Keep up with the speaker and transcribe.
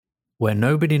Where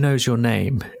Nobody Knows Your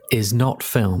Name is not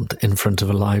filmed in front of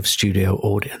a live studio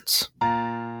audience.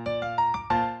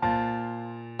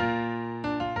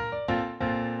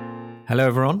 Hello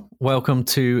everyone, welcome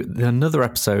to another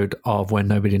episode of When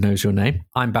Nobody Knows Your Name.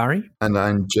 I'm Barry. And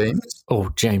I'm James. Oh,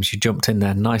 James, you jumped in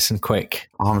there nice and quick.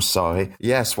 I'm sorry.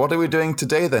 Yes, what are we doing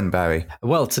today then, Barry?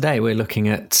 Well, today we're looking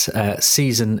at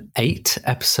Season 8,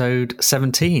 Episode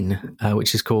 17,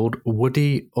 which is called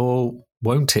Woody or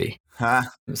Won't He?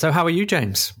 So how are you,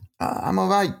 James? I'm all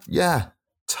right, yeah.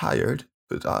 Tired,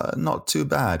 but not too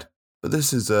bad. But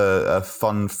this is a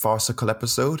fun, farcical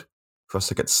episode for us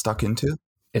to get stuck into.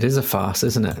 It is a farce,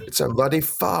 isn't it? It's a bloody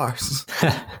farce.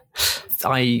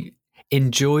 I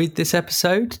enjoyed this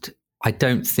episode. I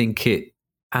don't think it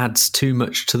adds too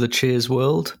much to the Cheers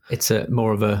world. It's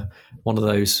more of one of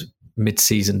those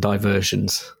mid-season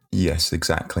diversions. Yes,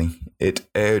 exactly. It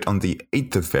aired on the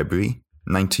 8th of February,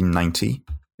 1990.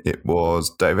 It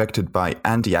was directed by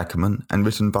Andy Ackerman and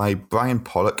written by Brian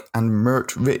Pollock and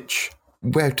Mert Rich.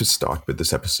 Where to start with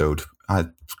this episode? I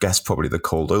guess probably the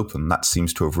cold open. That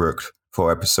seems to have worked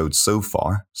 4 episodes so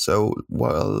far. So,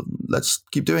 well, let's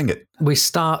keep doing it. We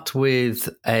start with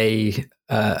a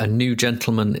new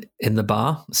gentleman in the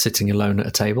bar, sitting alone at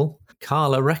a table.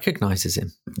 Carla recognizes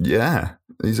him. Yeah,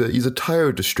 he's a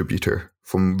tire distributor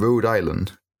from Rhode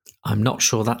Island. I'm not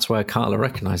sure that's where Carla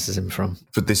recognizes him from.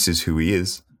 But this is who he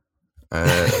is.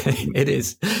 It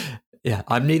is. Yeah,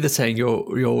 I'm neither saying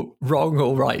you're wrong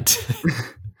or right.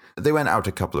 They went out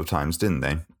a couple of times, didn't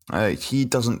they? He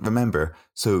doesn't remember,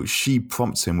 so she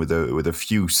prompts him with a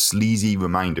few sleazy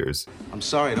reminders. I'm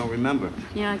sorry, I don't remember.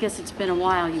 Yeah, I guess it's been a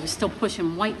while. You were still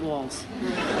pushing white walls.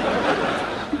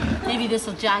 Maybe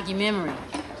this'll jog your memory.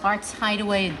 Art's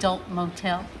Hideaway Adult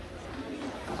Motel.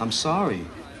 I'm sorry.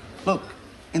 Look,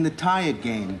 in the tire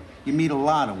game, you meet a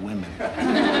lot of women.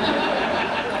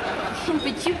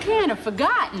 But you can't have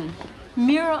forgotten.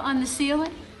 Mirror on the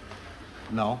ceiling?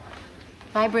 No.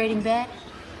 Vibrating bed?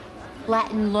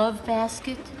 Latin love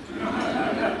basket?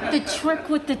 The trick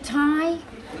with the tie?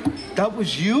 That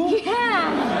was you?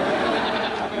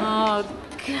 Yeah. Oh,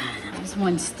 God, that was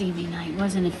one Stevie night,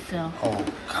 wasn't it, Phil? Oh,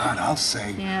 God, I'll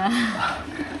say. Yeah.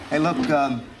 Hey, look,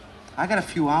 I got a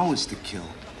few hours to kill.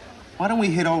 Why don't we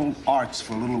hit old Arts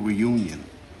for a little reunion?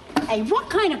 Hey, what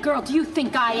kind of girl do you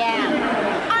think I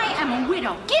am? I am a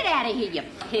widow. Get out of here, you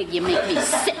pig. You make me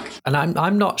sick. And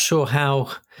I'm not sure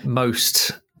how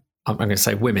most, I'm going to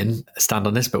say women stand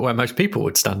on this, but where most people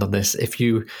would stand on this, if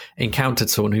you encountered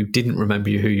someone who didn't remember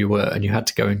who you were and you had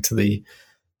to go into the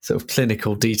sort of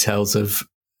clinical details of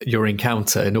your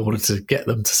encounter in order to get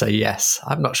them to say yes.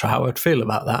 I'm not sure how I'd feel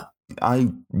about that. I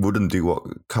wouldn't do what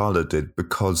Carla did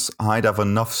because I'd have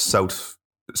enough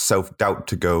self-doubt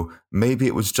to go, maybe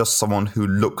it was just someone who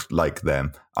looked like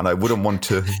them, and I wouldn't want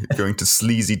to go into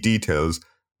sleazy details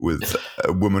with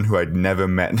a woman who I'd never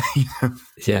met.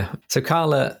 Yeah. So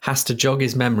Carla has to jog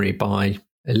his memory by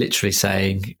literally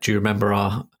saying, do you remember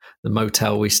the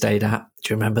motel we stayed at?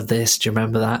 Do you remember this? Do you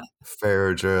remember that?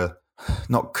 Ferger,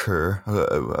 not Kerr.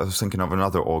 I was thinking of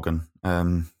another organ.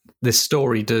 This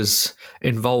story does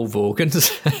involve organs,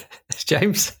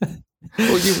 James.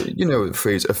 Well, you know the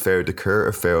phrase affaire de coeur,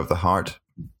 affair of the heart.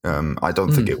 I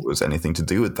don't think it was anything to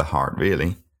do with the heart,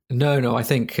 really. No, I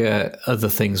think other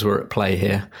things were at play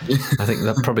here. I think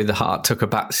that probably the heart took a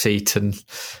back seat and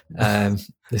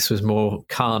this was more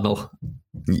carnal.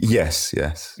 Yes.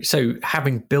 So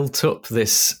having built up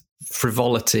this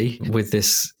frivolity with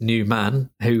this new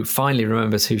man who finally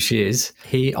remembers who she is,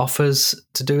 he offers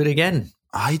to do it again.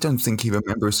 I don't think he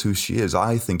remembers who she is.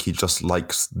 I think he just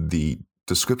likes the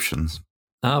descriptions.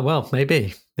 Ah, well,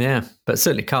 maybe. Yeah. But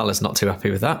certainly Carla's not too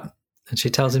happy with that. And she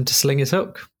tells him to sling his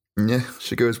hook. Yeah,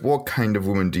 she goes, what kind of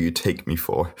woman do you take me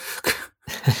for?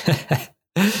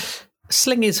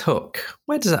 Sling his hook.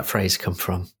 Where does that phrase come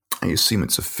from? I assume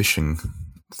it's a fishing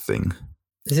thing.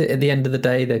 Is it at the end of the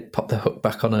day they pop the hook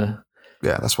back on a...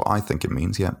 Yeah, that's what I think it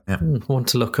means, yeah. One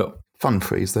to look up. Fun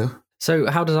phrase, though.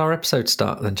 So how does our episode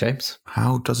start then, James?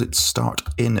 How does it start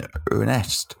in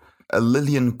earnest? A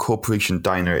Lillian Corporation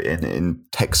diner in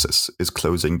Texas is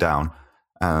closing down.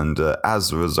 And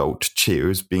as a result,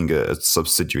 Cheers, being a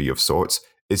subsidiary of sorts,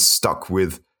 is stuck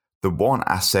with the one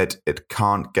asset it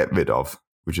can't get rid of,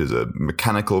 which is a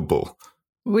mechanical bull.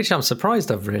 Which I'm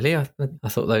surprised of, really. I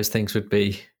thought those things would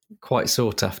be quite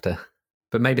sought after.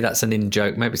 But maybe that's an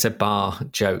in-joke. Maybe it's a bar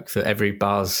joke that every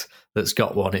bar's that's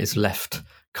got one is left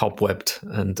cobwebbed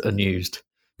and unused.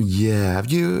 Yeah.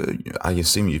 I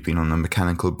assume you've been on a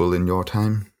mechanical bull in your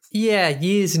time? Yeah,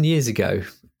 years and years ago.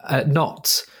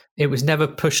 It was never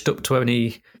pushed up to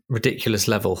any ridiculous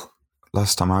level.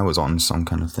 Last time I was on some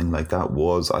kind of thing like that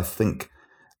was, I think,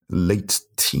 late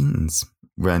teens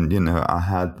when, I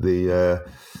had the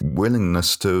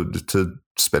willingness to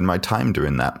spend my time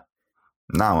doing that.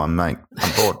 Now I'm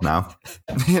bored now.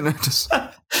 Just...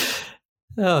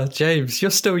 Oh, James, you're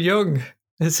still young.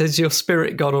 It says your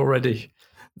spirit gone already.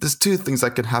 There's two things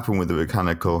that could happen with a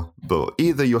mechanical bull.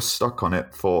 Either you're stuck on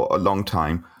it for a long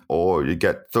time, or you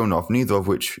get thrown off, neither of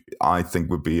which I think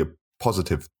would be a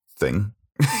positive thing.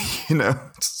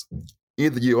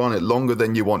 Either you're on it longer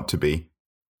than you want to be,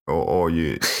 or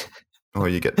you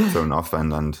get thrown off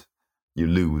and you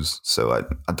lose. So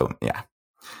I don't,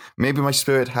 Maybe my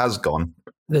spirit has gone.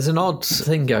 There's an odd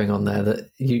thing going on there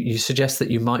that you suggest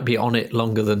that you might be on it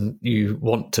longer than you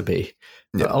want to be.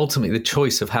 But ultimately, the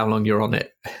choice of how long you're on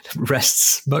it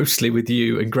rests mostly with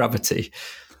you and gravity.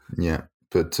 Yeah,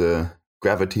 but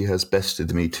gravity has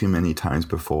bested me too many times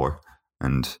before.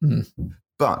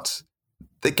 But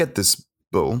they get this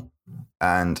bull,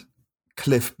 and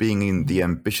Cliff, being the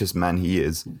ambitious man he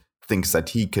is, thinks that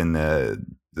he can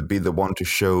be the one to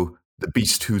show the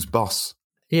beast who's boss.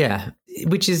 Yeah,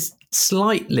 which is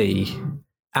slightly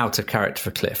out of character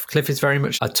for Cliff. Cliff is very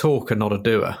much a talker, not a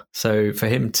doer. So for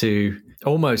him to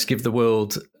almost give the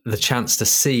world the chance to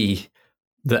see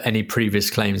that any previous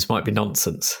claims might be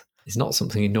nonsense is not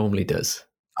something he normally does.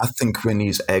 I think when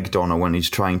he's egged on or when he's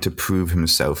trying to prove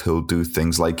himself, he'll do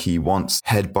things like he once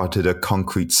headbutted a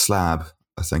concrete slab,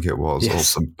 I think it was, or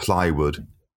some plywood,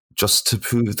 just to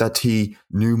prove that he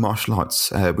knew martial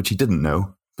arts, which he didn't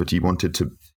know, but he wanted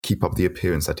to keep up the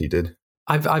appearance that he did.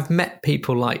 I've met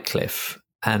people like Cliff,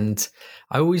 and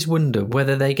I always wonder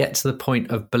whether they get to the point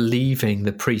of believing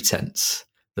the pretense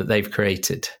that they've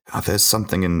created. There's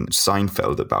something in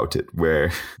Seinfeld about it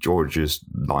where George is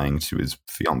lying to his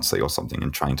fiancée or something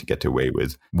and trying to get away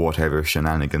with whatever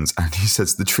shenanigans, and he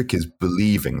says the trick is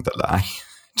believing the lie.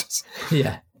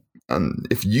 And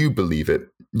if you believe it,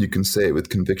 you can say it with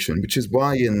conviction, which is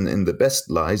why in the best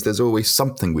lies, there's always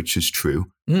something which is true.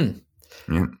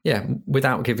 Yeah,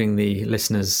 without giving the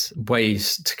listeners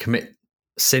ways to commit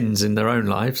sins in their own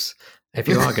lives. If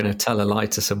you are going to tell a lie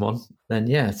to someone, then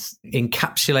yes,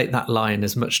 encapsulate that lie in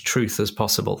as much truth as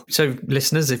possible. So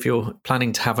listeners, if you're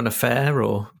planning to have an affair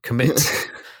or commit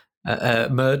a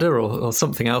murder or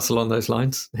something else along those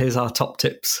lines, here's our top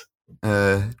tips.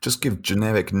 Just give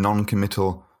generic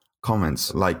non-committal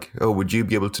comments like, oh, would you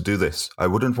be able to do this? I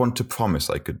wouldn't want to promise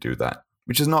I could do that.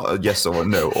 Which is not a yes or a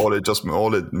no. All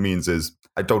it means is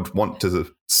I don't want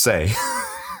to say.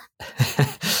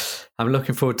 I'm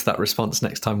looking forward to that response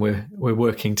next time we're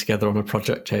working together on a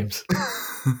project, James.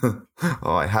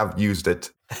 I have used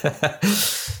it.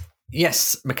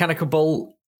 Yes, Mechanical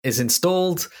Bull is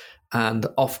installed and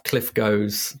off Cliff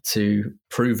goes to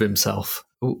prove himself.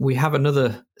 We have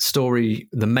another story,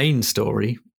 the main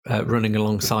story, running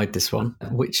alongside this one,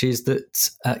 which is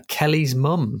that Kelly's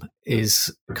mum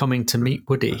is coming to meet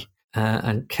Woody.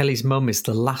 And Kelly's mum is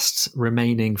the last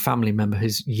remaining family member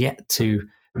who's yet to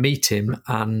meet him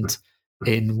and,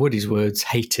 in Woody's words,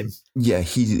 hate him. Yeah,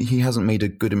 he hasn't made a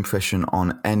good impression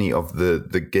on any of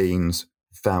the Gaines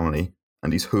family,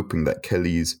 and he's hoping that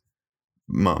Kelly's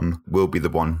mum will be the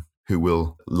one who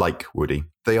will like Woody.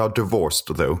 They are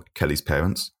divorced, though, Kelly's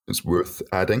parents. It's worth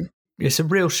adding. It's a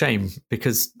real shame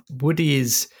because Woody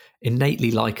is innately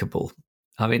likable.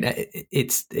 I mean,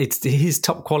 it's his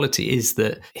top quality is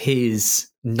that his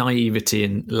naivety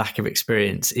and lack of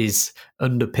experience is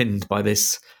underpinned by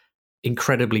this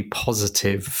incredibly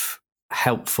positive,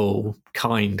 helpful,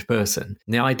 kind person.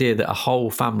 And the idea that a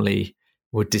whole family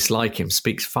would dislike him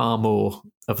speaks far more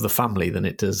of the family than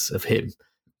it does of him.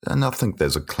 And I think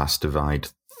there's a class divide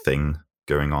thing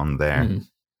going on there.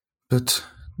 But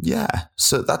yeah,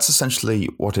 so that's essentially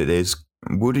what it is.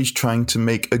 Woody's trying to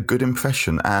make a good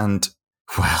impression and,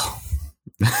 well...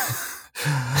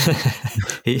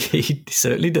 he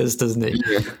certainly does, doesn't he?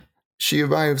 Yeah. She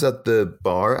arrives at the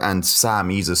bar and Sam,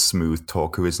 he's a smooth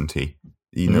talker, isn't he?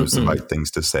 He knows the right things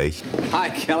to say. Hi,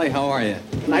 Kelly. How are you?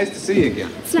 Nice to see you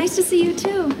again. It's nice to see you,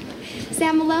 too.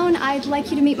 Sam Malone, I'd like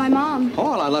you to meet my mom.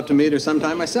 Oh, well, I'd love to meet her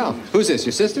sometime myself. Who's this,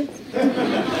 your sister?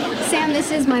 Sam,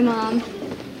 this is my mom.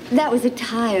 That was a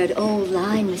tired old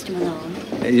line, Mr. Malone.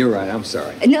 Hey, you're right. I'm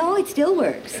sorry. No, it still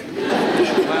works.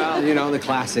 Well, you know, the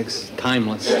classics.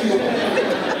 Timeless.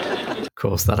 Of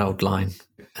course, that old line.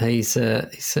 He's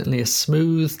certainly a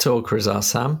smooth talker as our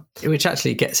Sam, which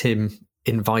actually gets him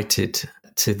invited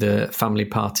to the family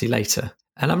party later.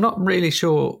 And I'm not really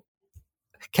sure.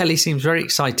 Kelly seems very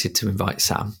excited to invite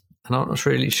Sam, and I'm not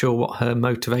really sure what her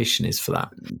motivation is for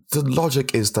that. The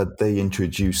logic is that they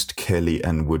introduced Kelly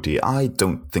and Woody. I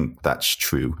don't think that's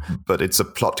true, but it's a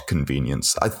plot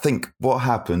convenience. I think what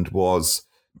happened was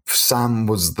Sam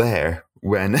was there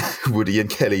when Woody and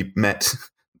Kelly met.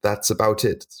 That's about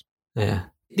it. Yeah.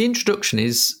 The introduction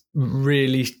is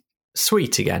really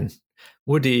sweet again.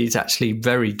 Woody's actually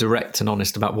very direct and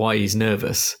honest about why he's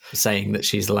nervous, saying that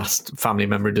she's the last family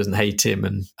member who doesn't hate him.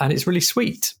 And it's really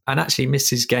sweet. And actually,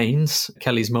 Mrs. Gaines,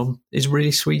 Kelly's mum, is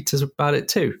really sweet about it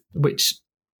too, which,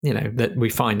 that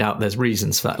we find out there's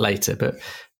reasons for that later. But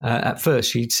at first,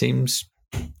 she seems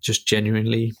just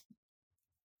genuinely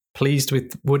pleased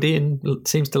with Woody and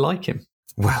seems to like him.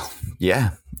 Well,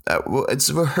 yeah. It's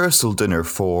a rehearsal dinner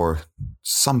for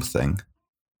something,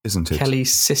 isn't it?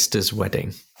 Kelly's sister's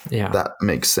wedding. Yeah. That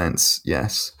makes sense,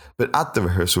 yes. But at the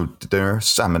rehearsal dinner,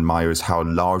 Sam admires how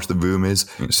large the room is,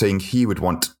 saying he would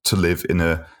want to live in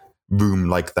a room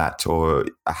like that or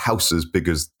a house as big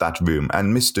as that room.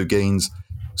 And Mr. Gaines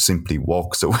simply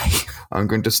walks away. I'm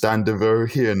going to stand over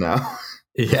here now.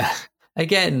 Yeah.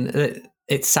 Again,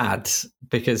 it's sad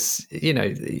because,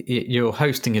 you're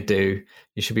hosting a do.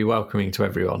 You should be welcoming to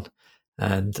everyone.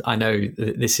 And I know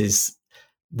this is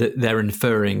that they're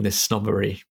inferring this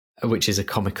snobbery, which is a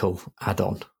comical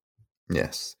add-on.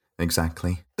 Yes,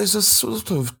 exactly. There's a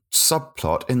sort of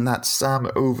subplot in that Sam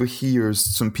overhears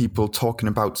some people talking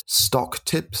about stock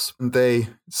tips. They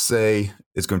say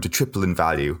it's going to triple in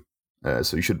value,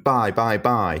 so you should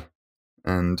buy.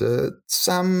 And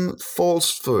Sam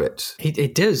falls for it.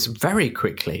 It does very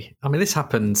quickly. I mean, this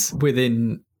happens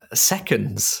within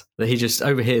seconds that he just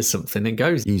overhears something and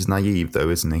goes. He's naive, though,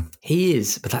 isn't he? He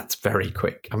is, but that's very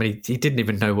quick. I mean, he didn't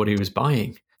even know what he was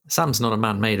buying. Sam's not a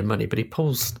man made of money, but he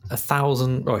pulls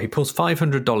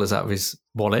 $500 out of his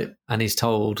wallet, and he's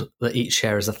told that each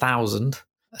share is $1,000.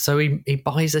 So he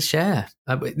buys a share,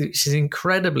 which is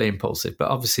incredibly impulsive. But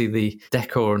obviously, the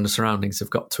decor and the surroundings have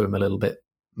got to him a little bit.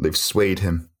 They've swayed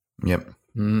him. Yep.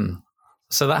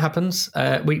 So that happens.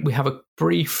 We have a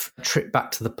brief trip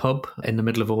back to the pub in the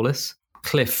middle of all this.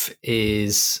 Cliff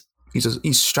is...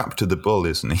 He's strapped to the bull,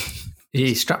 isn't he?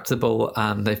 He's strapped to the bull,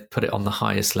 and they've put it on the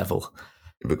highest level.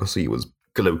 Because he was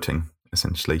gloating,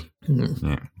 essentially.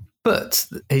 Yeah. But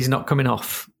he's not coming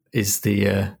off, is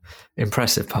the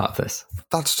impressive part of this.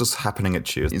 That's just happening at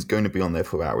Cheers. He's going to be on there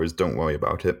for hours, don't worry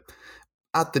about it.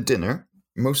 At the dinner,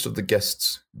 most of the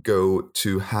guests go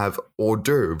to have hors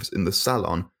d'oeuvres in the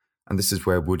salon, and this is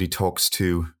where Woody talks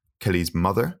to Kelly's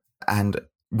mother, and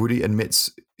Woody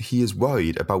admits he is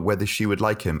worried about whether she would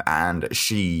like him, and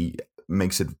she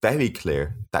makes it very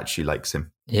clear that she likes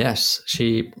him. Yes,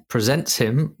 she presents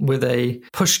him with a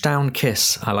push-down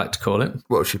kiss, I like to call it.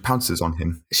 Well, she pounces on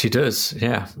him. She does,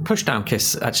 yeah. Push-down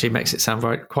kiss actually makes it sound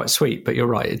quite sweet, but you're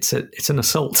right, it's an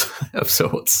assault of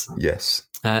sorts. Yes.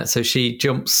 So she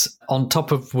jumps on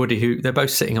top of Woody, who they're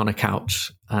both sitting on a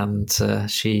couch, and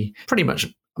she pretty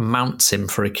much mounts him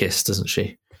for a kiss, doesn't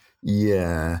she?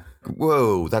 Yeah.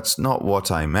 Whoa, that's not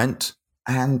what I meant.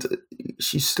 And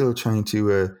she's still trying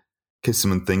to kiss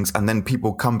him and things, and then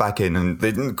people come back in and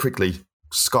they didn't quickly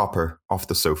scarp her off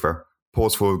the sofa,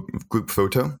 pause for a group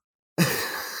photo,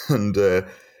 and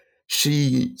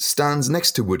she stands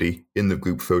next to Woody in the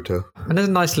group photo. And there's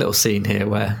a nice little scene here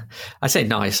where, I say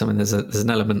nice, I mean there's an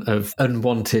element of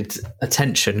unwanted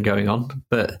attention going on,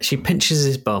 but she pinches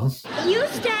his bum. You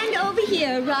stand over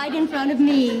here, right in front of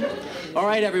me. All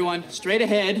right, everyone, straight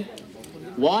ahead.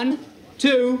 1,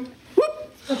 2,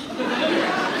 whoop!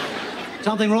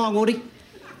 Something wrong, Woody?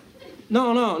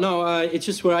 No. It's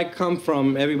just where I come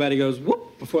from. Everybody goes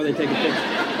whoop before they take a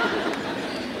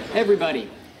picture. Everybody.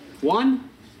 1,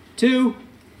 2,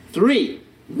 3.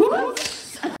 Whoop!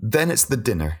 Then it's the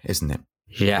dinner, isn't it?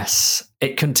 Yes,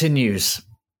 it continues.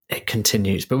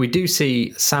 But we do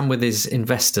see Sam with his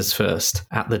investors first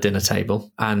at the dinner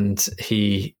table, and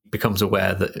he becomes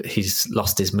aware that he's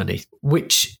lost his money,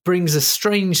 which brings a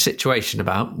strange situation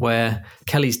about where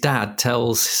Kelly's dad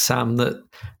tells Sam that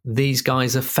these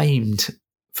guys are famed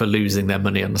for losing their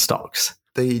money on the stocks.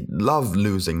 They love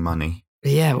losing money.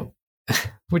 Yeah,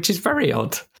 which is very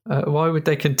odd. Why would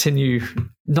they continue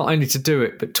not only to do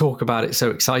it, but talk about it so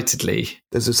excitedly?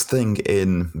 There's this thing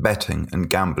in betting and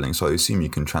gambling, so I assume you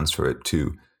can transfer it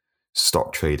to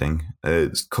stock trading.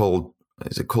 Is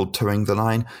it called towing the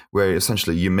line? Where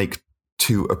essentially you make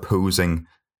two opposing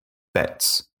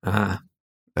bets.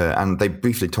 And they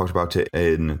briefly talked about it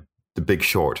in The Big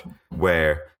Short,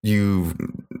 where you've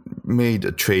made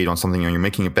a trade on something and you're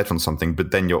making a bet on something, but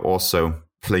then you're also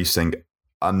placing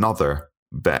another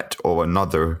bet or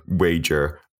another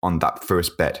wager on that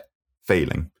first bet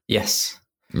failing. Yes.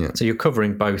 Yeah. So you're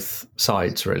covering both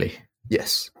sides, really.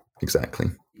 Yes, exactly.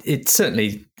 It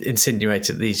certainly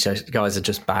insinuated that these guys are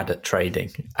just bad at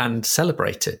trading and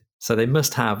celebrate it. So they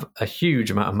must have a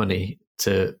huge amount of money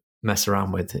to mess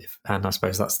around with. And I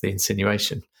suppose that's the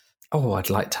insinuation. Oh, I'd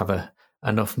like to have a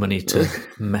enough money to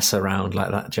mess around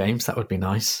like that, James. That would be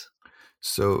nice.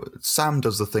 So Sam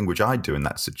does the thing which I do in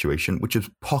that situation, which is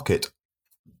pocket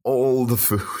all the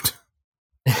food.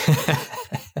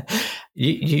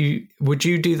 Would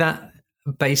you do that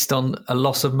based on a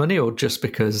loss of money, or just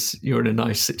because you're in a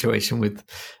nice situation with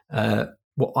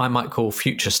what I might call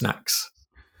future snacks?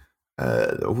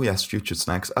 Oh yes, future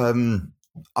snacks.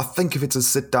 I think if it's a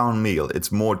sit-down meal,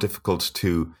 it's more difficult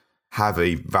to have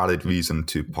a valid reason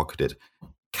to pocket it.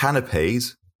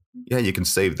 Canapes, yeah, you can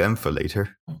save them for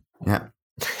later. Yeah.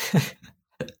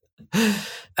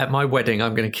 At my wedding,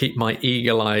 I'm going to keep my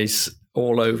eagle eyes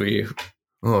all over you.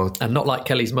 Oh, and not like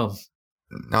Kelly's mum.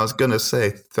 I was going to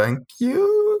say, thank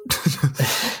you.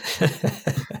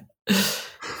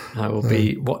 I will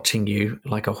be watching you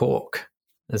like a hawk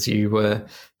as you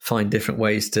find different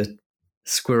ways to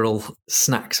squirrel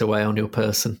snacks away on your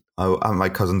person. At my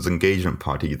cousin's engagement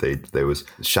party, there was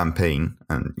champagne,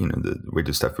 and the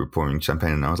waiter staff were pouring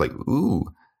champagne, and I was like, ooh.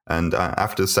 And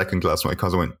after the second glass, my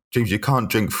cousin went, James, you can't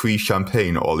drink free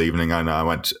champagne all evening. And I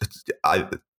went,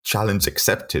 challenge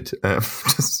accepted.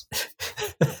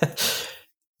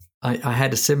 I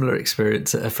had a similar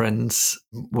experience at a friend's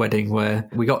wedding where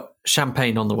we got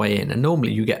champagne on the way in, and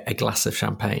normally you get a glass of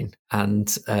champagne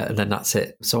and then that's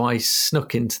it. So I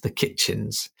snuck into the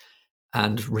kitchens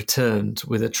and returned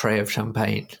with a tray of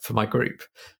champagne for my group,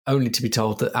 only to be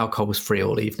told that alcohol was free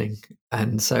all evening.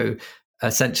 And so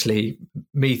essentially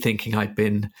me thinking I'd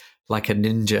been like a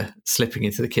ninja slipping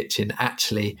into the kitchen,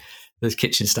 actually the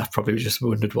kitchen staff probably just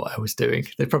wondered what I was doing.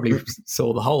 They probably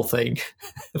saw the whole thing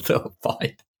and thought,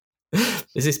 fine.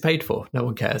 Is this paid for? No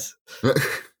one cares.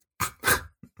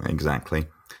 Exactly.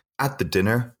 At the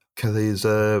dinner, Kelly's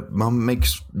mum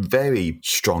makes very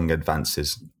strong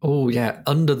advances. Oh, yeah.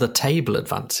 Under the table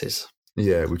advances.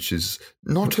 Yeah, which is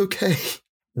not okay.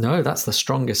 No, that's the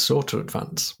strongest sort of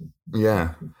advance.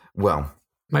 Yeah. Well,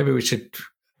 maybe we should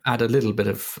add a little bit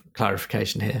of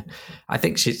clarification here. I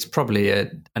think she's probably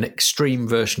an extreme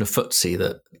version of footsie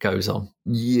that goes on.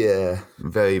 Yeah,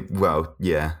 very well.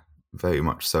 Yeah, very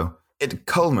much so. It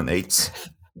culminates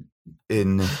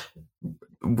in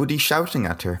Woody shouting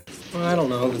at her. Well, I don't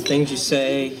know, the things you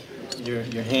say, your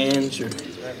hands, your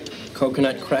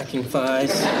coconut cracking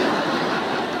thighs.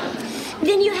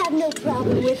 Then you have no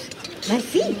problem with my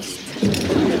feet.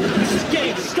 Mrs.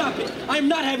 Gaines, stop it. I'm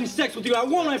not having sex with you. I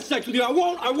won't have sex with you. I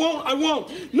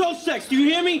won't. No sex. Do you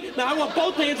hear me? Now I want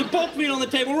both hands and both feet on the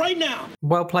table right now.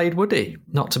 Well played, Woody.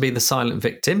 Not to be the silent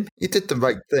victim. He did the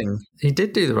right thing. He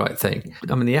did do the right thing.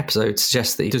 I mean, the episode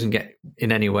suggests that he doesn't get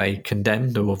in any way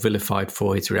condemned or vilified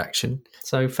for his reaction.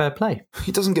 So fair play.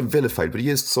 He doesn't get vilified, but he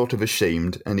is sort of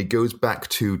ashamed, and he goes back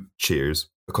to Cheers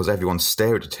because everyone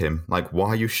stared at him like, why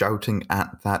are you shouting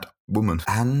at that woman?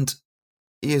 And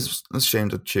he is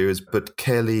ashamed of Cheers, but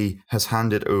Kelly has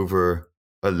handed over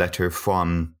a letter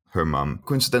from her mum,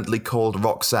 coincidentally called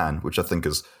Roxanne, which I think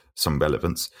is some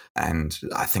relevance. And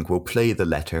I think we'll play the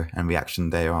letter and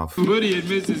reaction thereof. Woody and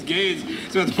Mrs. Gaines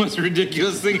is the most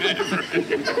ridiculous thing I ever heard.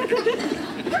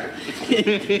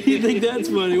 You think that's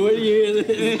funny? Where do you hear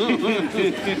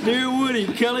this? Dear Woody,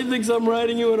 Kelly thinks I'm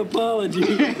writing you an apology.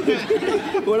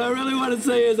 What I really want to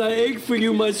say is I ache for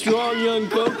you, my strong young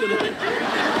coconut.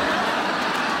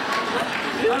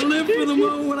 I live for the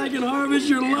moment when I can harvest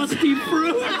your lusty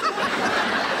fruit.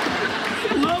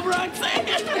 Love, Roxanne.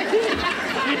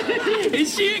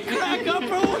 Is she a crack up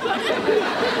or what?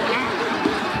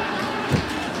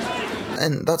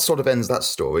 And that sort of ends that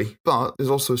story. But there's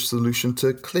also a solution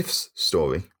to Cliff's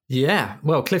story. Yeah,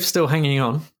 well, Cliff's still hanging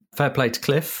on. Fair play to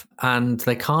Cliff. And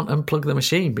they can't unplug the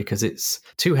machine because it's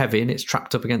too heavy and it's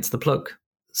trapped up against the plug.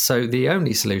 So the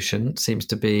only solution seems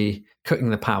to be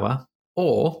cutting the power,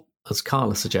 or, as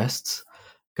Carla suggests,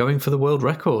 going for the world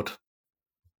record.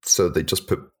 So they just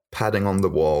put padding on the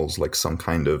walls like some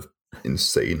kind of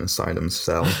insane asylum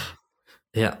cell.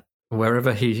 Yeah.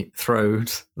 Wherever he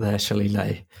throws, there shall he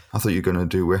lay. I thought you were going to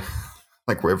do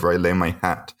like wherever I lay my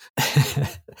hat.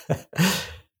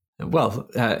 Well,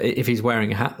 if he's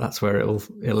wearing a hat, that's where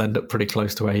it'll end up pretty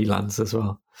close to where he lands as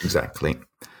well. Exactly.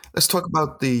 Let's talk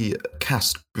about the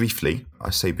cast briefly. I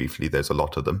say briefly, there's a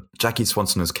lot of them. Jackie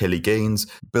Swanson as Kelly Gaines,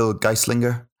 Bill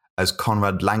Geislinger as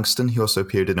Conrad Langston. He also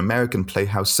appeared in American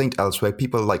Playhouse, St. Elsewhere,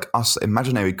 People Like Us,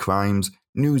 Imaginary Crimes,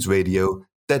 News Radio,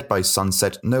 Dead by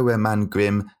Sunset, Nowhere Man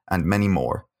Grimm, and many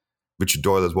more. Richard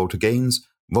Doyle as Walter Gaines,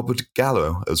 Robert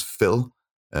Gallo as Phil.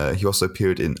 He also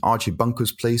appeared in Archie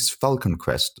Bunker's Place, Falcon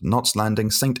Crest, Knots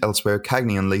Landing, St. Elsewhere,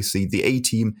 Cagney and Lacey, The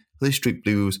A-Team, Hill Street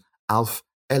Blues, Alf,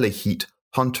 LA Heat,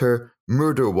 Hunter,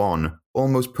 Murder One,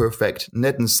 Almost Perfect,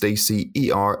 Ned and Stacey,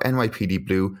 ER, NYPD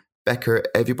Blue, Becker,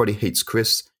 Everybody Hates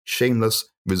Chris, Shameless,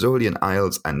 Rizzolian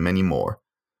Isles, and many more.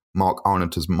 Mark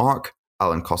Arnott as Mark,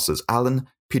 Alan Costa as Alan,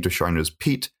 Peter Schreiner as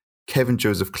Pete, Kevin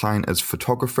Joseph Klein as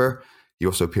photographer. He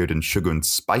also appeared in Sugar and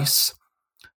Spice.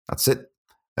 That's it.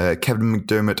 Kevin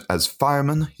McDermott as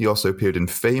fireman. He also appeared in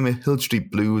Fame, Hill Street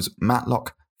Blues,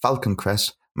 Matlock, Falcon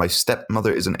Crest, My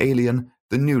Stepmother is an Alien,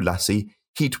 The New Lassie,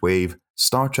 Heat Wave,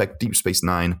 Star Trek Deep Space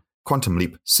Nine, Quantum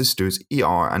Leap, Sisters,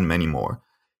 ER, and many more.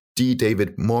 D.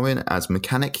 David Morin as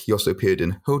mechanic. He also appeared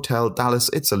in Hotel, Dallas,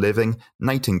 It's a Living,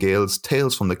 Nightingales,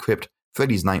 Tales from the Crypt,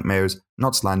 Freddy's Nightmares,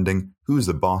 Knots Landing, Who's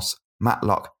the Boss,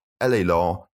 Matlock, LA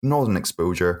Law, Northern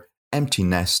Exposure, Empty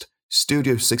Nest,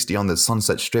 Studio 60 on the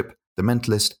Sunset Strip, The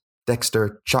Mentalist,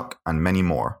 Dexter, Chuck, and many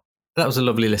more. That was a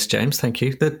lovely list, James. Thank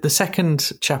you. The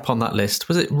second chap on that list,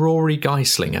 was it Rory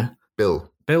Geislinger?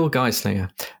 Bill Geislinger.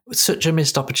 Such a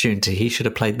missed opportunity. He should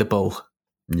have played the bull.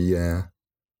 Yeah,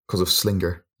 because of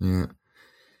Slinger. Yeah.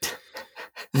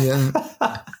 Yeah.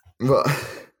 But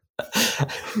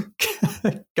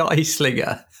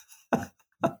Geislinger.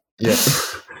 Yeah.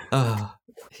 Oh,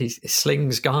 he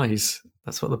slings guys.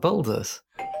 That's what the bull does.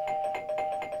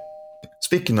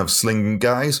 Speaking of slinging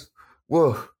guys,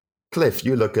 whoa, Cliff,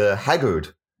 you look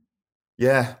haggard.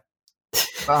 Yeah.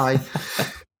 Bye.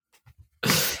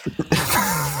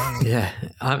 Yeah,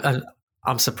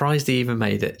 I'm surprised he even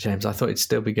made it, James. I thought he'd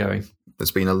still be going.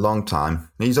 It's been a long time.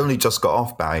 He's only just got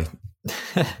off by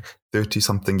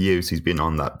 30-something years he's been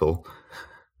on that bull.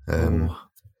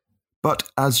 But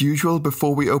as usual,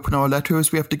 before we open our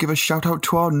letters, we have to give a shout out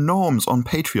to our norms on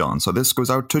Patreon. So this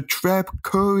goes out to Treb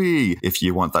Curry. If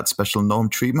you want that special norm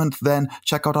treatment, then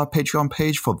check out our Patreon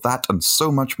page for that and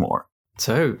so much more.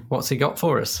 So, what's he got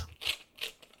for us?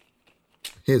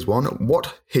 Here's one.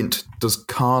 What hint does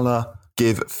Carla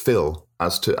give Phil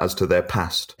as to their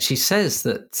past? She says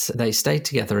that they stayed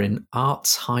together in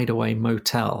Art's Hideaway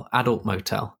Motel, adult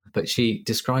motel, but she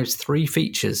describes 3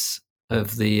 features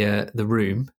of the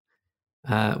room,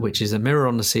 which is a mirror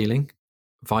on the ceiling,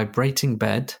 vibrating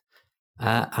bed,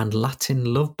 and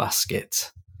Latin love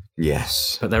basket.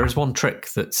 Yes. But there is one trick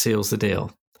that seals the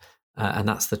deal, and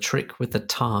that's the trick with the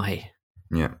tie.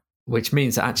 Yeah. Which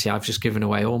means that actually I've just given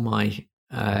away all my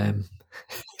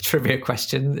trivia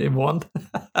question in one.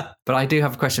 But I do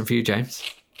have a question for you, James.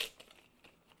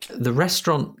 The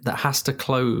restaurant that has to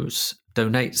close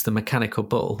donates the mechanical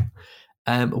bull.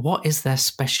 What is their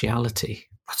speciality?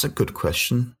 That's a good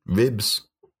question. Ribs.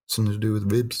 Something to do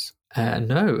with ribs?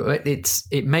 No,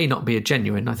 it may not be a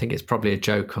genuine. I think it's probably a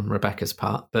joke on Rebecca's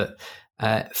part, but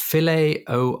filet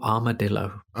au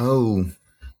armadillo. Oh,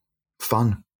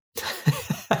 fun.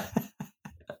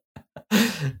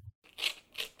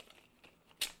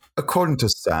 According to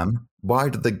Sam, why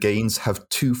do the Gaines have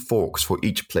 2 forks for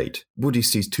each plate? Woody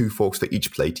sees 2 forks for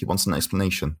each plate. He wants an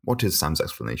explanation. What is Sam's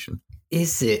explanation?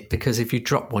 Is it because if you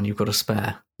drop one, you've got a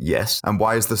spare? Yes. And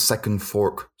why is the second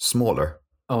fork smaller?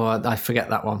 Oh, I forget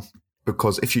that one.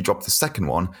 Because if you drop the second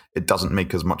one, it doesn't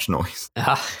make as much noise.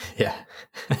 Yeah.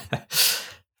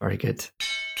 Very good.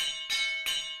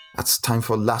 That's time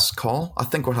for last call. I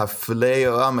think we'll have filet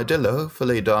or armadillo,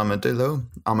 filet d'armadillo,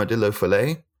 armadillo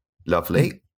filet.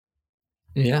 Lovely.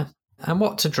 Yeah. And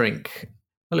what to drink?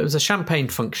 Well, it was a champagne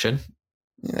function.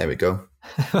 Yeah, there we go.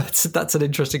 That's an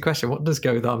interesting question. What does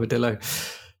go with armadillo?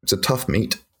 It's a tough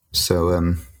meat.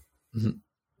 So,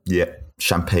 yeah,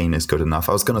 champagne is good enough.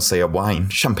 I was going to say a wine.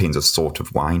 Champagne's a sort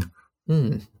of wine.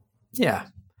 Yeah.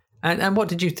 And what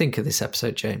did you think of this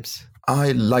episode, James?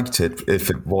 I liked it if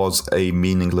it was a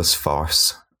meaningless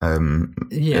farce.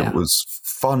 It was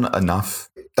fun enough.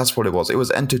 That's what it was. It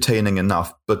was entertaining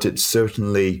enough, but it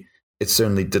certainly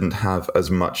didn't have as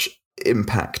much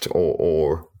impact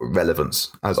or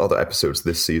relevance as other episodes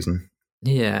this season.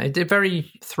 Yeah, it did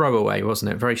very throwaway,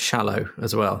 wasn't it? Very shallow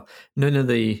as well. None of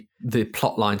the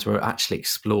plot lines were actually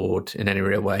explored in any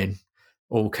real way, and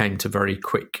all came to very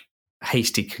quick,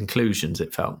 hasty conclusions,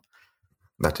 it felt.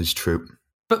 That is true.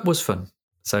 But was fun.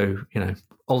 So,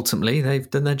 ultimately they've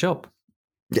done their job.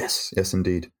 Yes,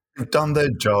 indeed. They've done their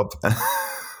job.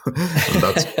 And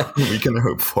that's what we can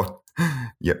hope for.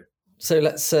 Yep. So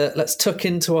let's tuck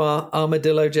into our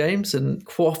armadillo, James, and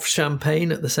quaff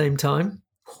champagne at the same time.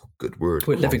 Good word.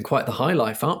 We're living quite the high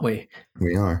life, aren't we?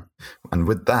 We are. And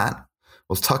with that,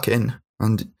 we'll tuck in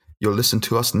and you'll listen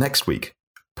to us next week,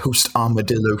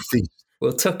 post-armadillo feast.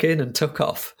 We'll tuck in and tuck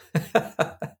off.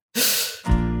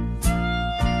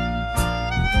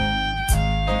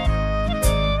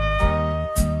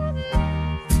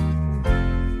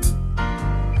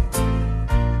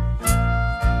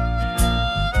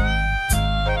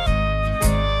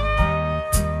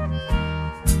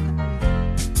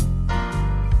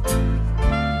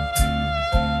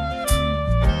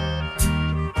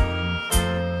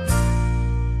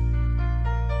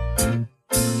 Bye.